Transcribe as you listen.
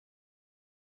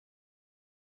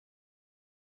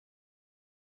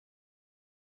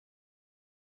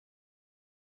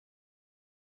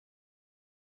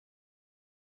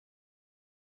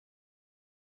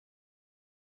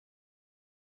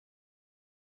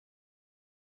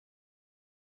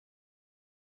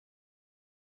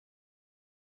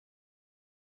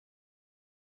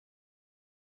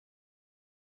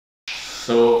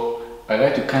So I'd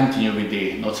like to continue with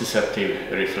the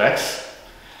nociceptive reflex,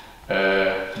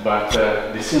 but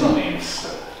the synonyms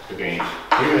again.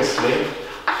 Previously,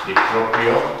 the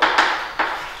proprioceptive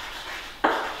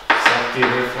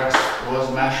reflex was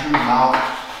mentioned, now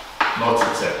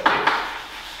nociceptive.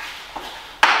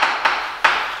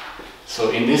 So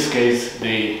in this case,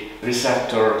 the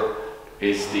receptor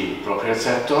is the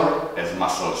proprioceptor as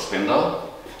muscle spindle,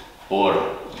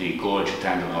 or the Golgi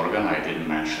tendon organ. I didn't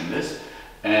mention this.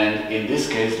 And in this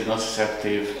case, the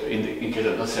nociceptive, in case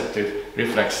of nociceptive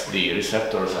reflex, the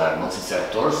receptors are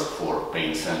nociceptors for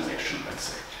pain sensation, let's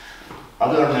say.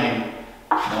 Other name,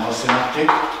 monosynaptic.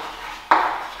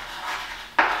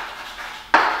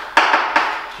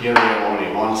 Here we have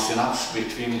only one synapse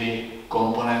between the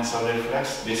components of the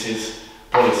reflex. This is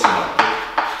polysynaptic,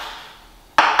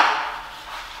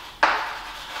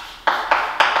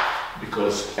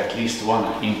 because at least one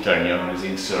interneuron is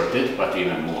inserted, but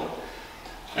even more.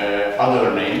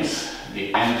 Other names,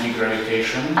 the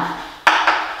anti-gravitation,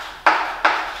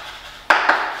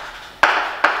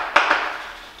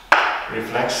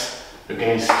 reflex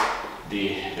against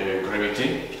the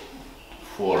gravity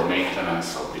for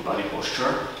maintenance of the body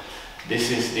posture. This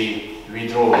is the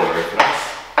withdrawal reflex.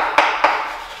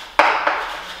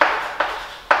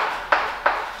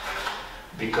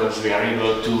 Because we are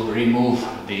able to remove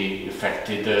the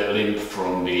affected limb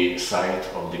from the site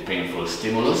of the painful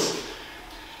stimulus.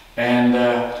 And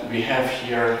we have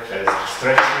here a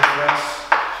stretch reflex,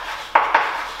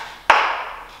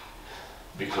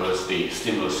 because the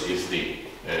stimulus is the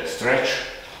stretch.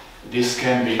 This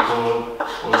can be called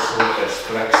also as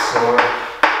flexor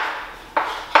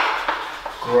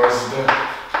crossed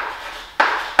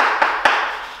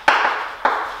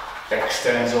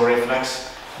extensor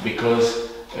reflex, because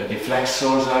the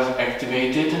flexors are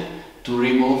activated to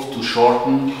remove, to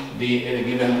shorten the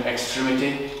given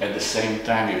extremity. At the same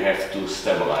time, you have to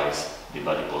stabilize the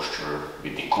body posture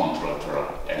with the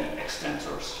contralateral and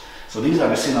extensors. So these are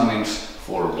the synonyms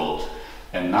for both.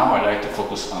 And now I'd like to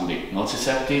focus on the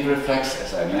nociceptive reflex.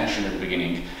 As I mentioned at the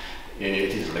beginning,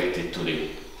 it is related to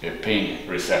the pain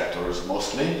receptors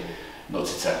mostly,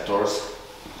 nociceptors.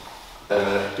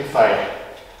 If I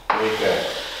make a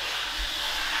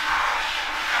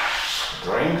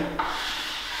drink,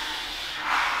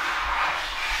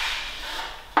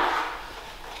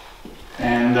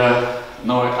 and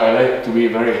now I like to be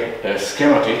very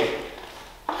schematic.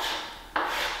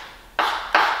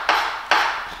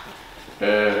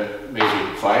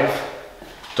 Maybe 5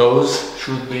 toes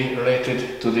should be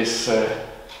related to this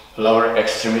lower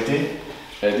extremity.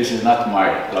 This is not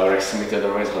my lower extremity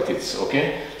otherwise, but it's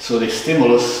okay. So the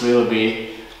stimulus will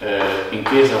be, in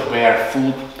case of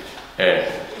barefoot,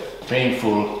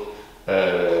 painful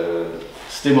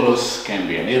stimulus can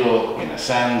be a needle in a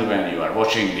sand when you are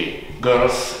watching the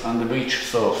girls on the beach,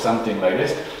 so something like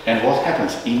this. And what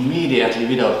happens immediately,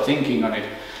 without thinking on it,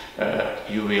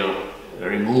 you will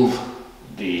remove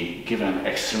the given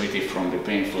extremity from the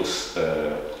painful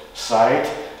site.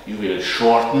 You will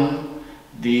shorten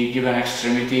the given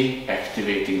extremity,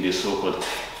 activating the so-called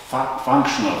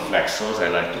functional flexors. I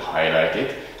like to highlight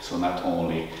it. So not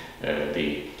only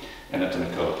the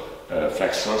anatomical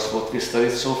flexors what we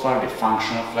studied so far, the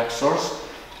functional flexors,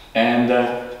 and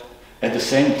at the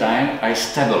same time I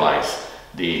stabilize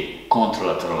the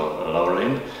contralateral lower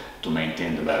limb to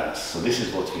maintain the balance. So this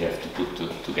is what we have to put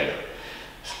together.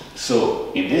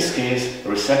 So in this case,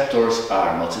 receptors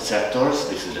are nociceptors.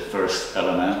 This is the first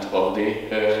element of the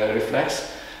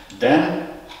reflex.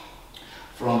 Then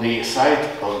from the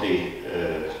site of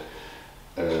the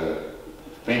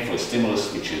painful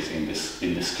stimulus, which is in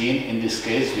the skin, in this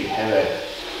case we have a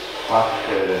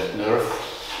nerve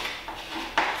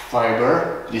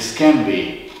fiber. This can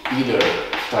be either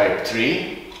type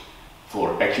 3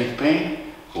 for acute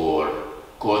pain or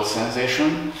cold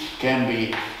sensation, can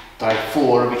be type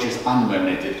 4, which is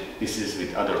unmembrated. This is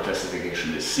with other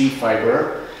classification, the C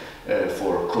fiber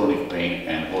for chronic pain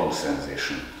and warm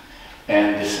sensation.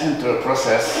 And the central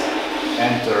process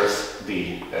enters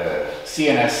the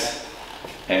CNS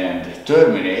and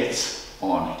terminates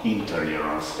on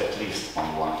interneurons, at least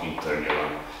on one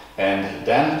interneuron. And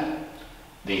then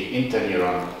the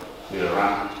interneuron will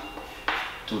run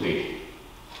to the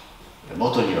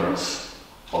motor neurons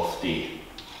of the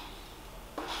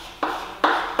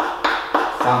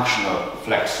functional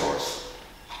flexors.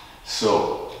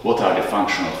 So what are the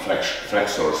functional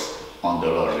flexors on the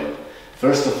lower limb?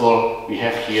 First of all, we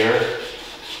have here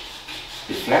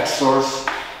the flexors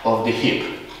of the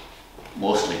hip,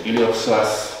 mostly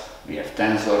iliopsoas. We have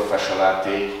tensor fascia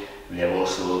latae. We have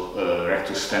also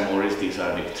rectus femoris. These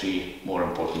are the 3 more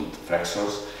important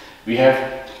flexors. We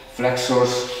have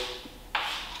flexors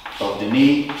of the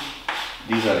knee.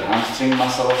 These are the hamstring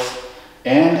muscles.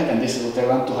 And this is what I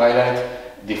want to highlight,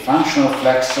 the functional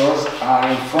flexors are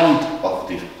in front of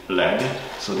the leg.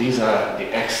 So these are the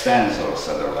extensors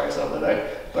otherwise of the leg,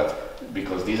 but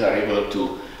because these are able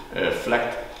to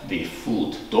flex the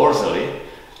foot dorsally,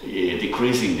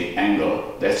 decreasing the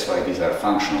angle, that's why these are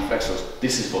functional flexors.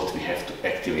 This is what we have to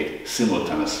activate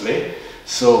simultaneously.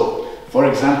 So, for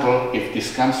example, if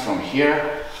this comes from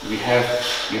here, we have,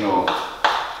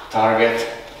 target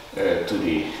to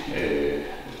the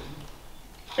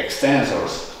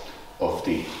extensors of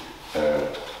the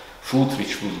foot,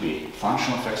 which would be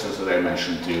functional flexors that I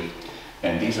mentioned to you,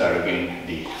 and these are again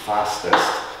the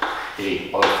fastest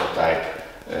A alpha type,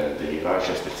 the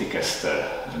largest, the thickest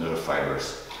nerve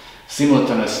fibers.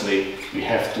 Simultaneously, we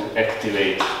have to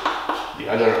activate the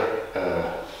other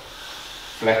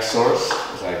flexors,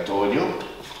 as I told you,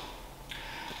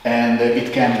 and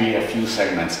it can be a few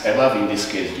segments above. In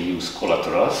this case, we use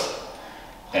collaterals,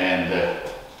 and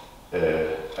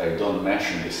I don't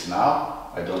mention this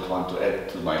now. I don't want to add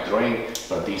to my drawing,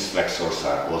 but these flexors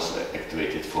are also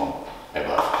activated from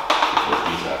above, because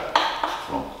these are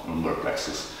from lumbar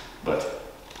plexus, but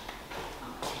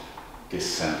this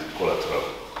sends collateral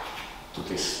to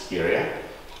this area,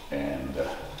 and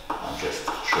I'm just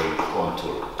showing the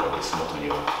contour of this motor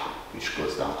neuron, which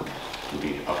goes down to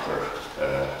the upper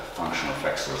functional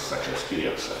flexors such as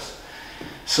iliopsoas.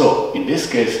 So in this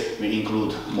case we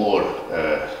include more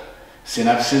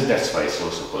synapses, that's why it's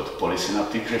also called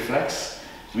polysynaptic reflex.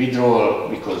 Withdrawal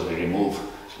because we remove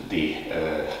the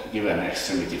given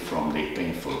extremity from the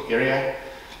painful area,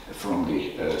 from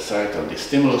the site of the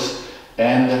stimulus,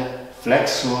 and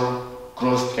flexor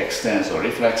crossed extensor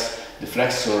reflex. The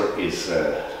flexor is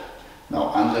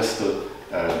now understood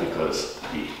because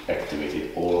we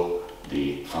activated all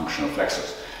the functional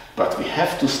flexors. But we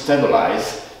have to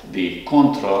stabilize the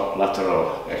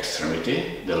contralateral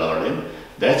extremity, the lower limb.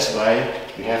 That's why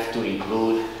we have to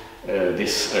include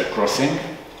this crossing,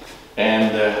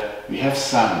 and we have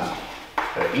some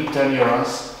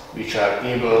interneurons which are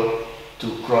able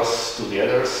to cross to the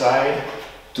other side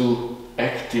to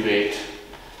activate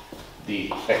the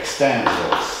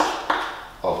extensors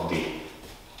of the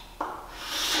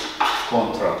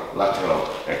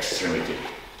contralateral extremity.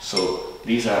 So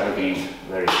these are again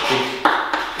very thick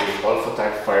alpha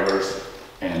type fibers,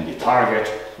 and the target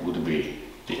would be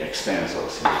the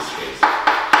extensors in this case.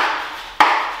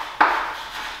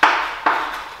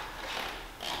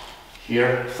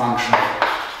 Here, functional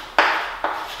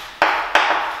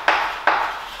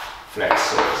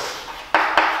flexors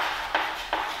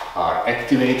are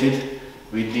activated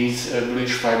with these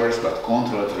bluish fibers, but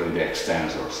contralaterally the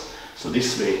extensors. So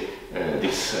this way,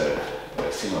 this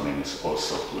synonym is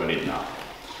also valid now.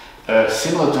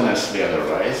 Simultaneously,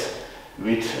 otherwise,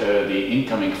 with the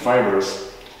incoming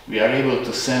fibers, we are able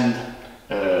to send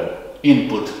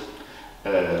input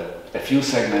a few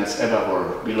segments above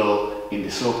or below in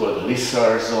the so-called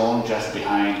Lissar zone, just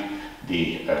behind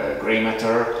the gray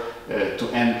matter, to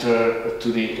enter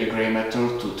to the gray matter,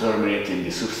 to terminate in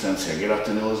the substantia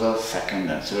gelatinosa, second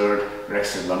and third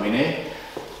rexed laminae.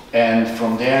 And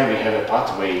from there we have a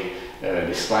pathway,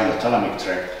 the spinothalamic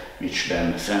tract, which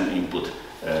then send input,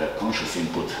 conscious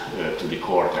input to the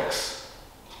cortex.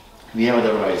 We have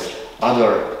otherwise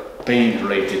other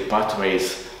pain-related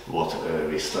pathways, what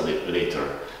we study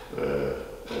later.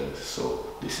 So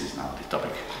this is now the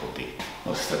topic of the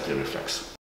nociceptive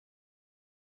reflex.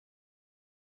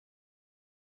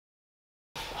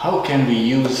 How can we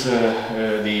use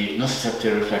the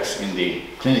nociceptive reflex in the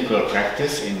clinical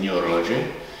practice in neurology?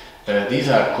 These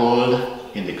are called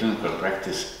in the clinical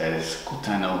practice as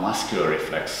cutaneomuscular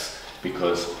reflex,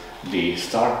 because the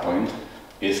start point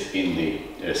is in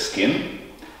the skin,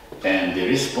 and the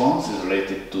response is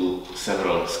related to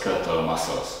several skeletal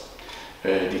muscles.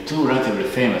 The two relatively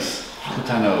famous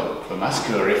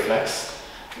cutaneomuscular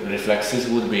reflexes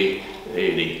would be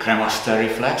the cremaster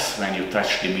reflex, when you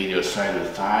touch the medial side of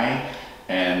the thigh,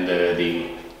 and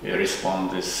the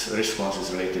response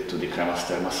is related to the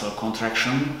cremaster muscle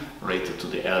contraction, related to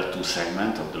the L2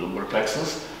 segment of the lumbar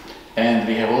plexus. And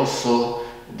we have also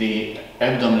the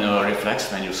abdominal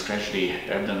reflex, when you scratch the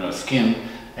abdominal skin,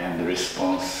 and the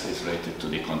response is related to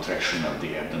the contraction of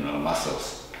the abdominal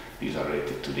muscles. These are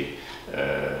related to the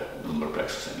lumbar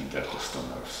plexus and intercostal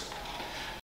nerves.